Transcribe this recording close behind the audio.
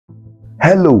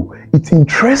Hello, it's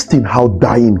interesting how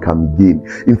dying can be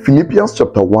gain. In Philippians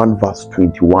chapter 1 verse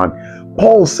 21,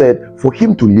 Paul said, for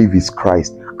him to live is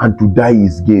Christ and to die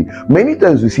is gain. Many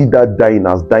times we see that dying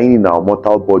as dying in our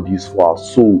mortal bodies for our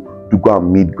soul to go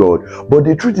and meet God. But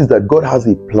the truth is that God has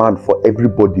a plan for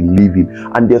everybody living,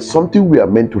 and there's something we are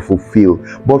meant to fulfill.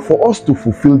 But for us to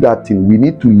fulfill that thing, we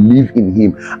need to live in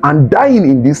Him. And dying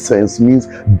in this sense means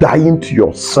dying to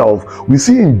yourself. We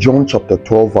see in John chapter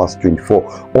 12 verse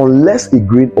 24, unless a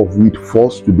grain of wheat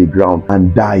falls to the ground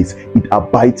and dies, it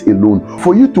abides alone.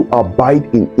 For you to abide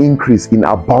in increase, in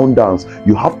abundance,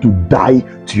 you have to die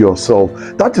to yourself.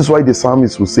 That is why the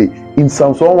psalmist will say in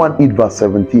Psalms 118 verse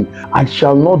 17, I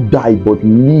shall not die but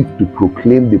live to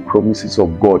proclaim the promises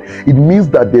of God. It means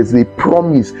that there's a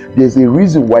promise, there's a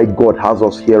reason why God has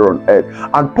us here on earth.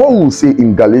 And Paul will say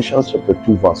in Galatians chapter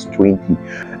 2 verse 20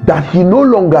 that he no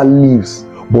longer lives,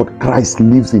 but Christ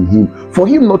lives in him. For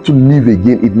him not to live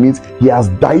again, it means he has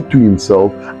died to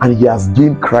himself and he has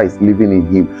gained Christ living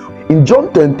in him. In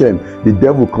John 10:10, the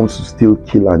devil comes to steal,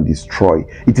 kill, and destroy.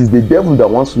 It is the devil that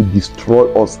wants to destroy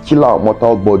us, kill our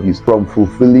mortal bodies from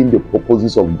fulfilling the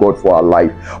purposes of God for our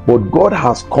life. But God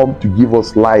has come to give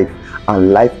us life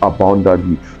and life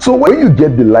abundantly. So when you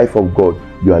get the life of God,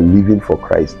 you are living for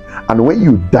Christ. And when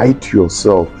you die to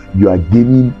yourself, you are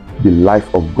gaining the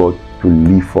life of God to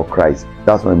live for Christ.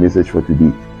 That's my message for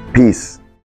today. Peace.